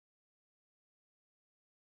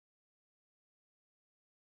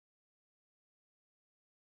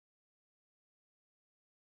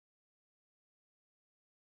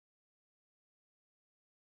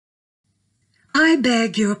I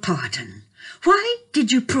beg your pardon. Why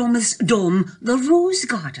did you promise Dom the rose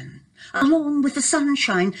garden, along with the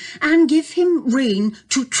sunshine, and give him rain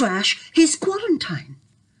to trash his quarantine?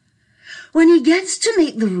 When he gets to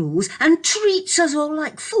make the rules and treats us all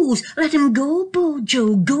like fools, let him go,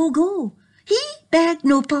 BoJo, go, go. He begged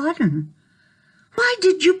no pardon. Why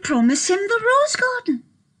did you promise him the rose garden?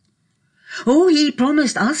 Oh, he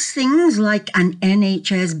promised us things like an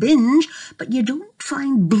NHS binge, but you don't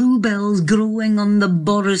find bluebells growing on the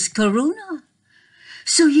Boris Corona.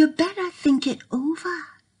 So you better think it over.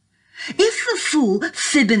 If the fool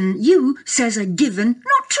fibbing you says a given,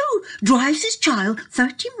 not true, drives his child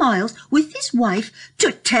 30 miles with his wife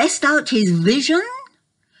to test out his vision,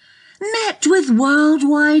 met with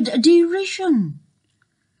worldwide derision.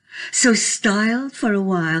 So styled for a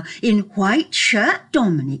while in white shirt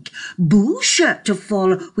Dominic, blue shirt to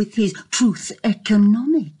follow with his truth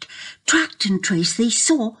economic. Tracked and traced they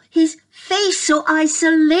saw his face, so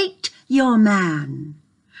isolate your man.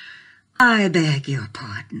 I beg your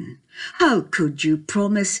pardon. How could you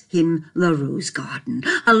promise him the rose garden,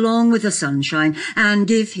 along with the sunshine, and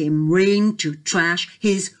give him rain to trash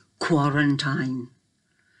his quarantine?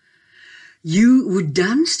 You would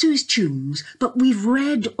dance to his tunes, but we've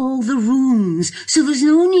read all the runes, so there's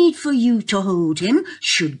no need for you to hold him,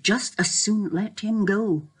 should just as soon let him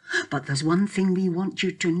go. But there's one thing we want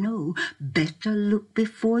you to know, better look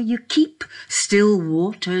before you keep, still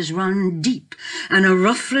waters run deep, and a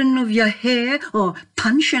ruffling of your hair or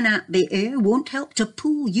punching at the air won't help to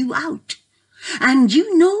pull you out. And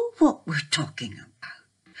you know what we're talking about.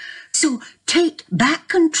 So take back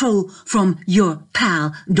control from your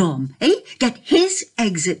pal Dom, eh? Get his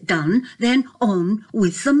exit done, then on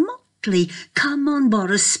with the motley. Come on,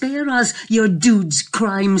 Boris, spare us your dude's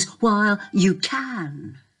crimes while you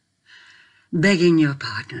can. Begging your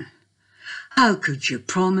pardon, how could you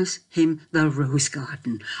promise him the rose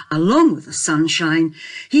garden, along with the sunshine?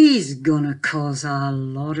 He's gonna cause a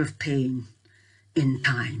lot of pain in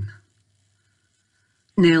time.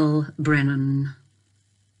 Nell Brennan.